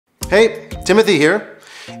Hey, Timothy here.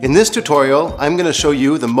 In this tutorial, I'm going to show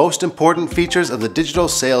you the most important features of the Digital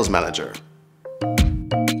Sales Manager.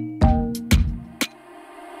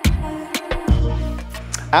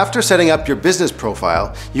 After setting up your business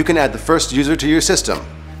profile, you can add the first user to your system.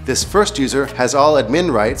 This first user has all admin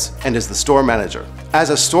rights and is the store manager. As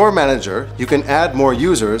a store manager, you can add more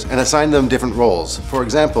users and assign them different roles, for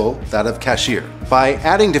example, that of cashier. By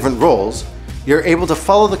adding different roles, you're able to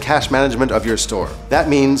follow the cash management of your store. That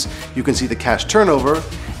means you can see the cash turnover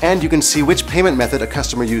and you can see which payment method a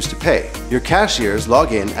customer used to pay. Your cashiers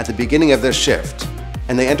log in at the beginning of their shift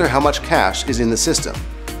and they enter how much cash is in the system.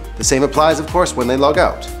 The same applies, of course, when they log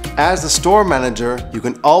out. As the store manager, you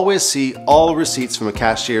can always see all receipts from a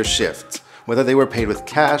cashier's shift, whether they were paid with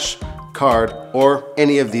cash, card, or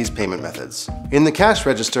any of these payment methods. In the cash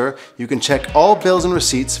register, you can check all bills and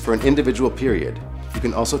receipts for an individual period. You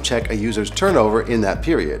can also check a user's turnover in that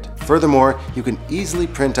period. Furthermore, you can easily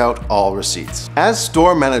print out all receipts. As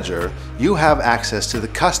store manager, you have access to the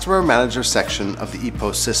customer manager section of the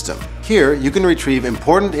ePOS system. Here, you can retrieve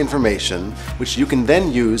important information which you can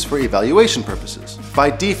then use for evaluation purposes. By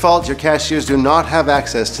default, your cashiers do not have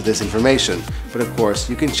access to this information, but of course,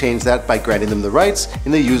 you can change that by granting them the rights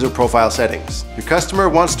in the user profile settings. Your customer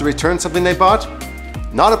wants to return something they bought?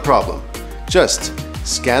 Not a problem. Just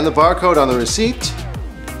scan the barcode on the receipt,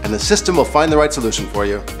 and the system will find the right solution for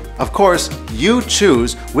you. Of course, you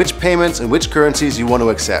choose which payments and which currencies you want to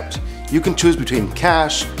accept. You can choose between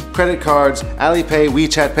cash, credit cards, Alipay,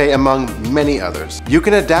 WeChat Pay, among many others. You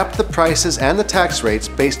can adapt the prices and the tax rates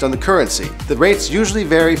based on the currency. The rates usually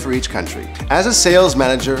vary for each country. As a sales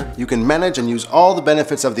manager, you can manage and use all the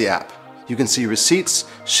benefits of the app. You can see receipts,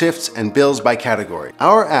 shifts, and bills by category.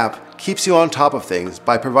 Our app keeps you on top of things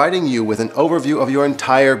by providing you with an overview of your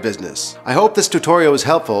entire business. I hope this tutorial was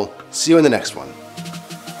helpful. See you in the next one.